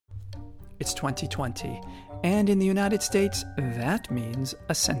it's 2020, and in the United States, that means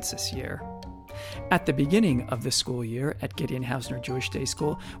a census year. At the beginning of the school year at Gideon Hausner Jewish Day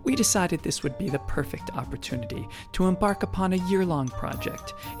School, we decided this would be the perfect opportunity to embark upon a year-long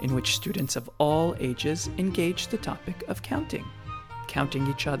project in which students of all ages engage the topic of counting. Counting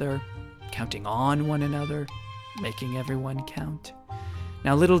each other, counting on one another, making everyone count.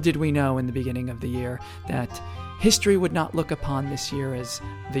 Now, little did we know in the beginning of the year that history would not look upon this year as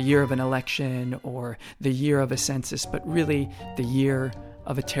the year of an election or the year of a census, but really the year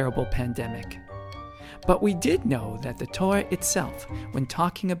of a terrible pandemic. But we did know that the Torah itself, when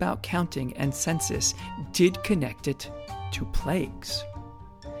talking about counting and census, did connect it to plagues.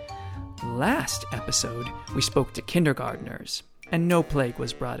 Last episode, we spoke to kindergartners, and no plague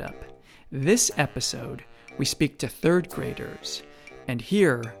was brought up. This episode, we speak to third graders, and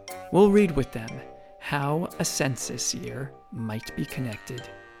here we'll read with them how a census year might be connected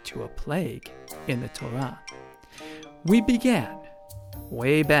to a plague in the Torah. We began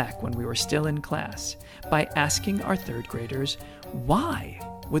way back when we were still in class by asking our third graders, why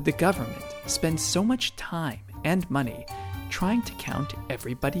would the government spend so much time and money trying to count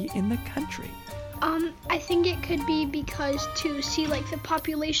everybody in the country? I think it could be because to see the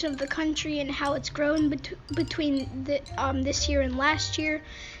population of the country and how it's grown between this year and last year,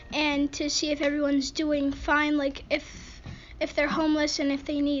 and to see if everyone's doing fine, if they're homeless and if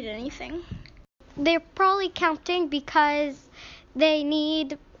they need anything. They're probably counting because they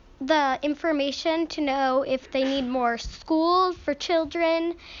need the information to know if they need more schools for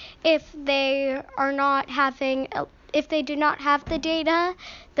children, if they do not have the data,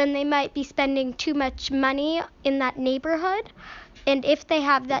 then they might be spending too much money in that neighborhood. And if they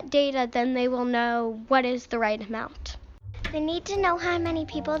have that data, then they will know what is the right amount. They need to know how many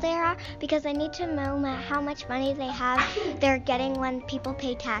people there are because they need to know how much money they're getting when people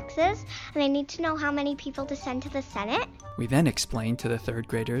pay taxes. And they need to know how many people to send to the Senate. We then explained to the third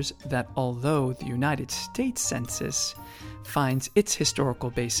graders that although the United States Census finds its historical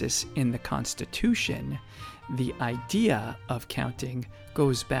basis in the Constitution, the idea of counting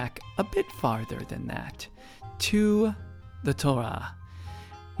goes back a bit farther than that, to the Torah.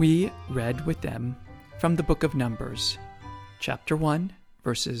 We read with them from the book of Numbers, chapter 1,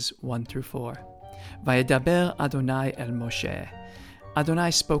 verses 1 through 4. Vayedaber Adonai el Moshe.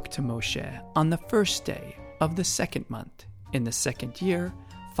 Adonai spoke to Moshe on the first day of the second month, in the second year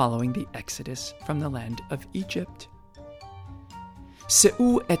following the exodus from the land of Egypt.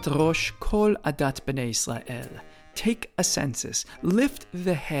 Se'u et rosh kol adat b'nei Israel. Take a census, lift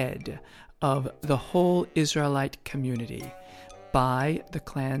the head of the whole Israelite community by the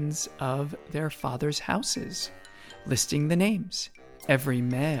clans of their fathers' houses, listing the names, every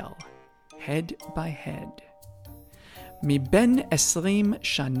male, head by head. Mi ben esrim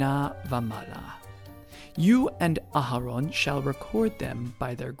shana v'mala. You and Aharon shall record them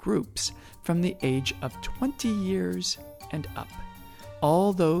by their groups from the age of 20 years and up,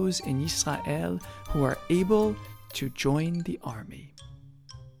 all those in Israel who are able to join the army.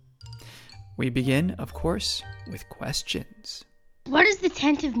 We begin, of course, with questions. What is the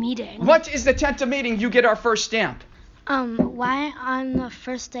tent of meeting? What is the tent of meeting? You get our first stamp. Why on the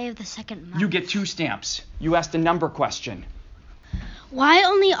first day of the second month? You get 2 stamps. You asked a number question. Why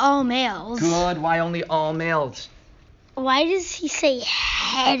only all males? Good. Why only all males? Why does he say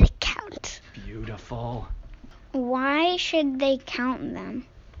head count? Beautiful. Why should they count them?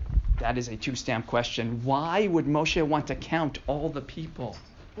 That is a 2-stamp question. Why would Moshe want to count all the people?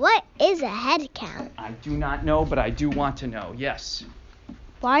 What is a head count? I do not know, but I do want to know. Yes.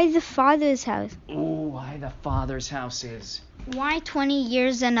 Why the father's house? Oh, why the father's house is. Why 20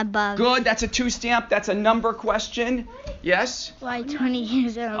 years and above? Good. That's a 2-stamp. That's a number question. Yes? Why 20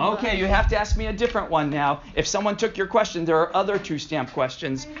 years and above? Okay, you have to ask me a different one now. If someone took your question, there are other 2-stamp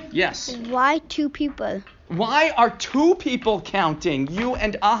questions. Yes. Why 2 people? Why are 2 people counting? You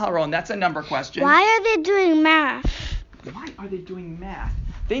and Aharon. That's a number question. Why are they doing math? Why are they doing math?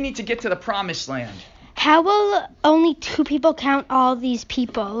 They need to get to the promised land. How will only 2 people count all these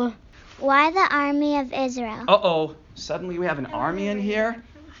people? Why the army of Israel? Uh-oh. Suddenly we have an army in here?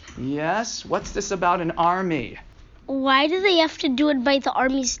 Yes. What's this about an army? Why do they have to do it by the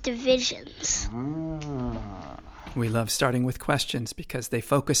army's divisions? We love starting with questions because they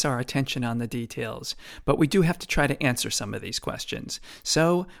focus our attention on the details, but we do have to try to answer some of these questions.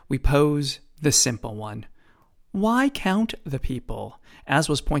 So we pose the simple one. Why count the people? As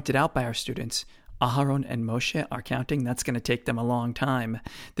was pointed out by our students, Aharon and Moshe are counting. That's going to take them a long time.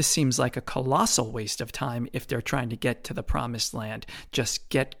 This seems like a colossal waste of time if they're trying to get to the promised land. Just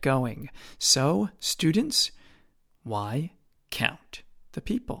get going. So, students, why count the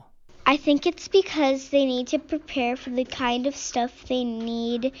people? I think it's because they need to prepare for the kind of stuff they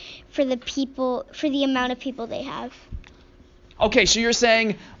need for the amount of people they have. Okay, so you're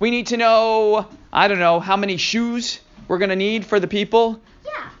saying we need to know, I don't know, how many shoes we're going to need for the people?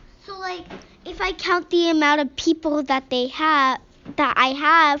 Yeah. So if I count the amount of people that I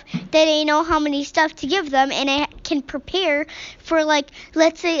have, then I know how many stuff to give them, and I can prepare for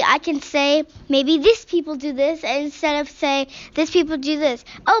let's say I can say maybe this people do this, and instead of say this people do this.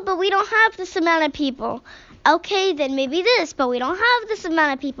 Oh, but we don't have this amount of people. Okay, then maybe this, but we don't have this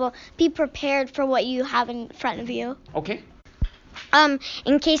amount of people. Be prepared for what you have in front of you. Okay.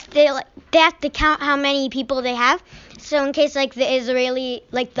 In case they have to count how many people they have. So in case the Israeli,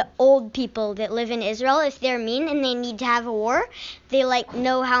 the old people that live in Israel, if they're mean and they need to have a war, they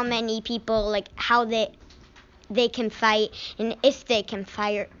know how many people, how they can fight and if they can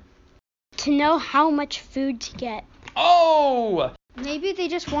fight. To know how much food to get. Oh! Maybe they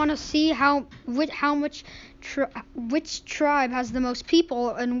just want to see which tribe has the most people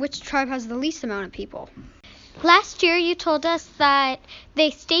and which tribe has the least amount of people. Last year you told us that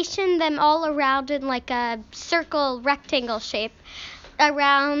they stationed them all around in a circle rectangle shape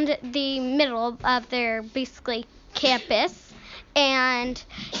around the middle of their basically campus, and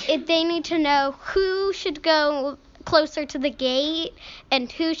they need to know who should go closer to the gate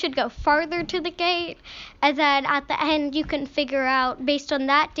and who should go farther to the gate, and then at the end you can figure out based on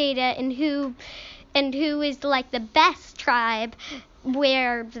that data and who is the best tribe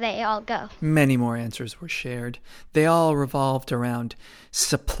where they all go. Many more answers were shared. They all revolved around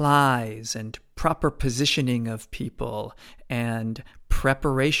supplies and proper positioning of people and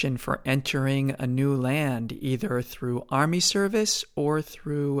preparation for entering a new land, either through army service or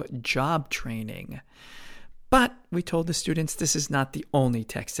through job training. But we told the students this is not the only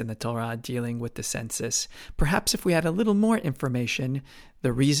text in the Torah dealing with the census. Perhaps if we had a little more information,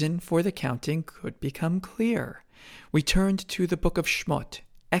 the reason for the counting could become clear. We turned to the book of Shmot,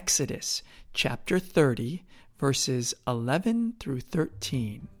 Exodus, chapter 30, verses 11 through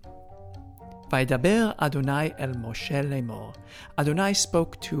 13. Vaydaber Adonai el Moshe lemor. Adonai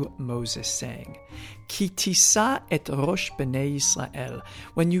spoke to Moses, saying, Ki tisa et rosh b'nei Yisrael.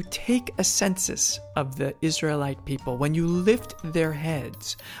 When you take a census of the Israelite people, when you lift their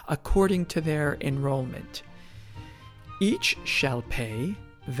heads according to their enrollment, each shall pay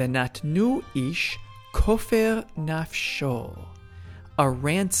venatnu ish kofer nafsho, a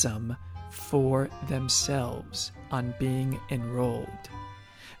ransom for themselves on being enrolled.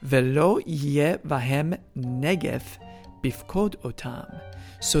 Velo yeh vahem negef bifkod otam,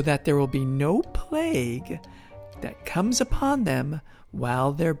 so that there will be no plague that comes upon them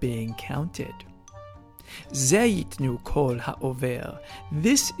while they're being counted. Ze yitnu kol ha'over.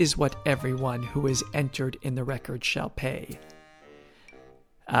 This is what everyone who is entered in the record shall pay.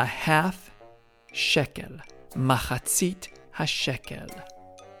 A half shekel, machatzit hashekel,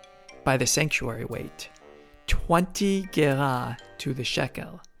 by the sanctuary weight, 20 gerah to the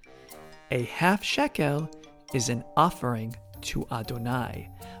shekel. A half shekel is an offering to Adonai.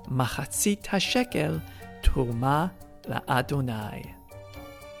 Machatzit hashekel, truma la'Adonai.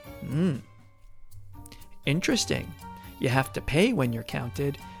 Interesting. You have to pay when you're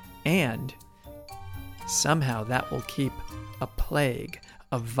counted, and somehow that will keep a plague,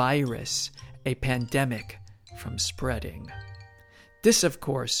 a virus, a pandemic from spreading. This, of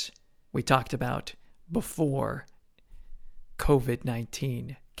course, we talked about before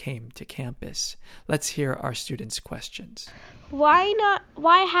COVID-19 came to campus. Let's hear our students' questions. Why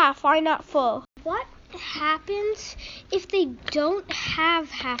half? Why not full? What happens if they don't have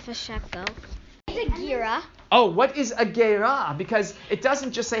half a shekel? It's a gira. Oh, what is a gerah? Because it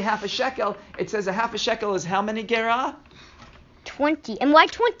doesn't just say half a shekel. It says a half a shekel is how many gerah? 20. And why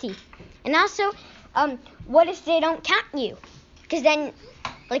 20? And also, what if they don't count you? Because then,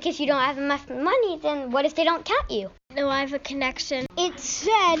 if you don't have enough money, then what if they don't count you? No, I have a connection. It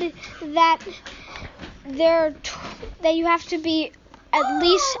said that that you have to be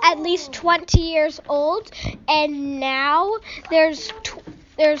at least 20 years old, and now there's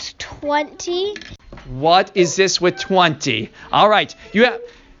 20. What is this with 20? All right, you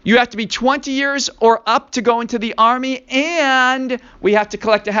have to be 20 years or up to go into the army, and we have to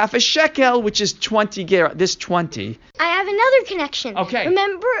collect a half a shekel, which is 20 gerah. This 20. I have another connection. Okay.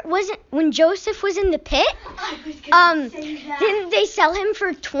 Remember, when Joseph was in the pit? Didn't they sell him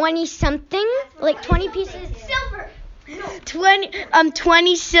for 20 something? 20 pieces? Silver.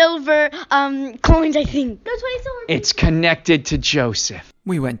 20 silver coins, I think. No, 20 silver. It's connected to Joseph.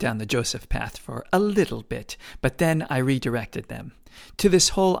 We went down the Joseph path for a little bit, but then I redirected them to this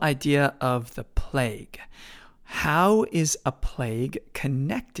whole idea of the plague. How is a plague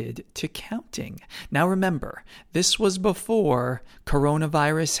connected to counting? Now remember, this was before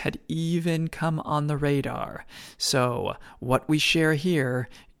coronavirus had even come on the radar. So what we share here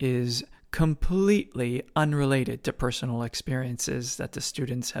is completely unrelated to personal experiences that the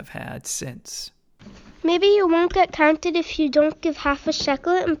students have had since. Maybe you won't get counted if you don't give half a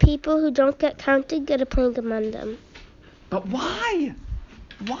shekel, and people who don't get counted get a plague among them. But why?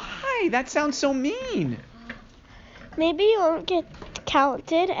 Why? That sounds so mean. Maybe you won't get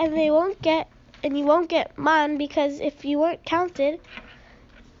counted, and you won't get man, because if you weren't counted,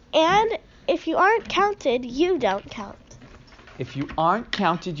 and if you aren't counted, you don't count. If you aren't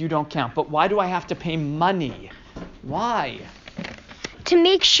counted, you don't count. But why do I have to pay money? Why? To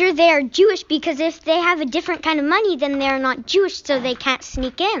make sure they are Jewish, because if they have a different kind of money, then they're not Jewish, so they can't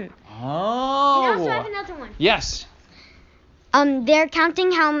sneak in. Oh. And also I have another one. Yes. They're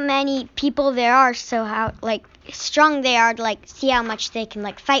counting how many people there are, so how strong they are to see how much they can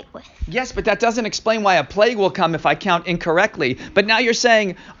fight with. Yes, but that doesn't explain why a plague will come if I count incorrectly. But now you're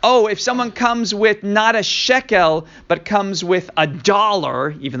saying, if someone comes with not a shekel, but comes with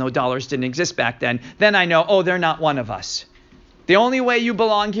 $1, even though dollars didn't exist back then I know, they're not one of us. The only way you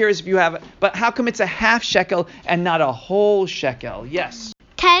belong here is if you have, but how come it's a half shekel and not a whole shekel? Yes.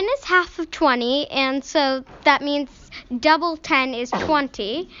 10 is half of 20, and so that means double 10 is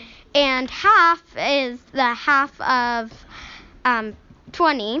 20, and half is the half of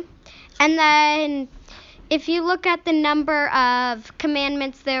 20. And then if you look at the number of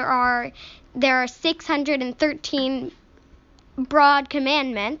commandments, there are 613 broad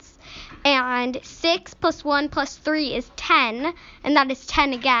commandments, and 6 plus 1 plus 3 is 10, and that is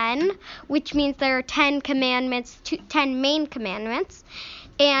 10 again, which means there are 10 commandments, 10 main commandments.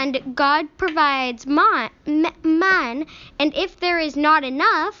 And God provides man, and if there is not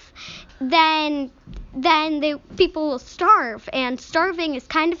enough, then the people will starve, and starving is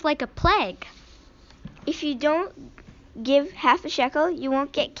kind of like a plague. If you don't give half a shekel, you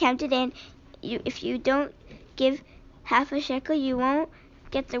won't get counted, and if you don't give half a shekel, you won't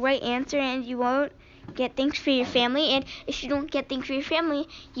get the right answer, and you won't get things for your family. And if you don't get things for your family,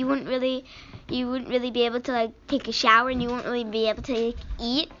 you wouldn't really be able to take a shower, and you wouldn't really be able to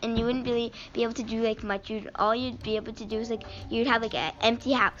eat, and you wouldn't really be able to do much. All you'd be able to do is you'd have an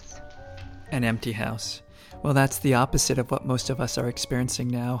empty house. An empty house. Well, that's the opposite of what most of us are experiencing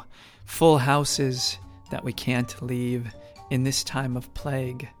now. Full houses that we can't leave in this time of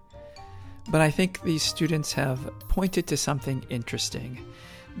plague. But I think these students have pointed to something interesting.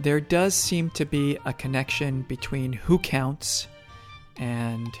 There does seem to be a connection between who counts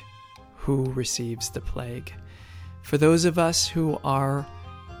and who receives the plague. For those of us who are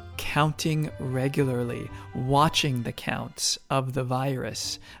counting regularly, watching the counts of the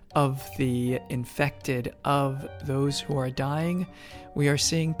virus, of the infected, of those who are dying, we are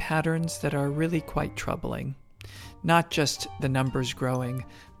seeing patterns that are really quite troubling. Not just the numbers growing,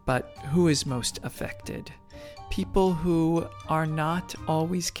 but who is most affected. People who are not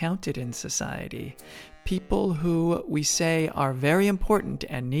always counted in society. People who we say are very important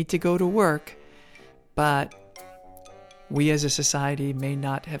and need to go to work, but we as a society may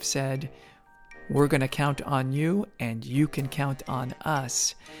not have said, we're going to count on you and you can count on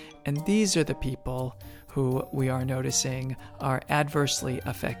us. And these are the people who we are noticing are adversely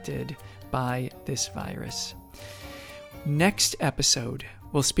affected by this virus. Next episode,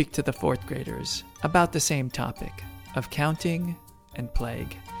 we'll speak to the 4th graders about the same topic of counting and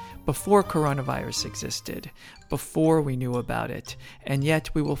plague. Before coronavirus existed, before we knew about it, and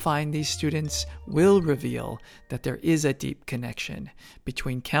yet we will find these students will reveal that there is a deep connection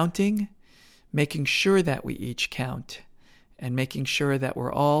between counting, making sure that we each count, and making sure that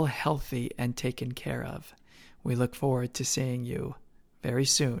we're all healthy and taken care of. We look forward to seeing you very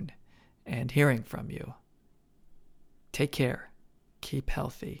soon and hearing from you. Take care, keep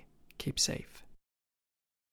healthy, keep safe.